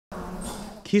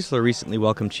Keesler recently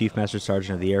welcomed Chief Master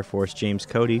Sergeant of the Air Force James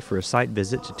Cody for a site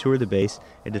visit to tour the base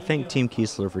and to thank Team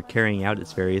Keesler for carrying out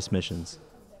its various missions.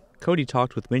 Cody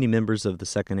talked with many members of the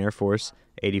 2nd Air Force,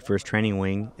 81st Training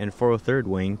Wing, and 403rd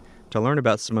Wing to learn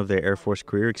about some of their Air Force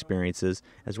career experiences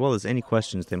as well as any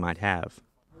questions they might have.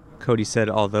 Cody said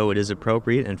although it is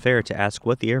appropriate and fair to ask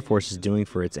what the Air Force is doing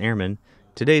for its airmen,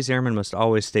 today's airman must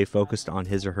always stay focused on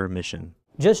his or her mission.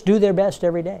 Just do their best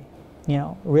every day.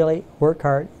 Really work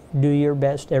hard, do your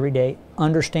best every day.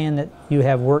 Understand that you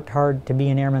have worked hard to be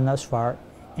an airman thus far,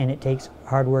 and it takes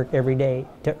hard work every day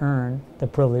to earn the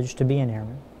privilege to be an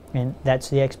airman. And that's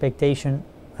the expectation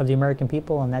of the American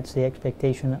people, and that's the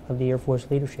expectation of the Air Force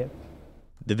leadership.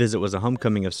 The visit was a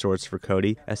homecoming of sorts for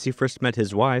Cody, as he first met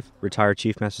his wife, retired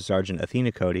Chief Master Sergeant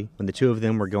Athena Cody, when the two of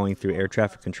them were going through air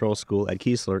traffic control school at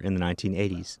Keesler in the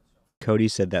 1980s. Cody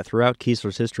said that throughout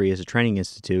Keesler's history as a training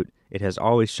institute, it has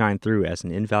always shined through as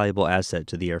an invaluable asset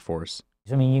to the Air Force.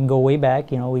 I mean, you can go way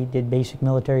back. We did basic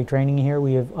military training here.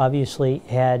 We have obviously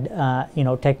had,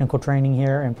 technical training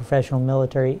here and professional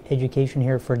military education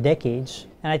here for decades.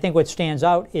 And I think what stands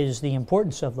out is the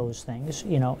importance of those things,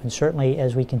 and certainly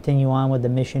as we continue on with the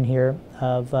mission here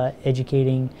of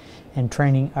educating and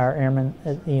training our airmen,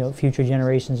 future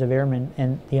generations of airmen,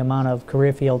 and the amount of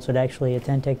career fields that actually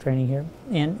attend tech training here.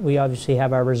 And we obviously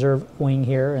have our reserve wing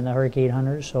here and the Hurricane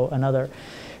Hunters, so another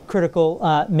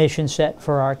critical mission set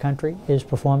for our country is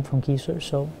performed from Keesler,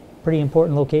 so pretty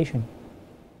important location.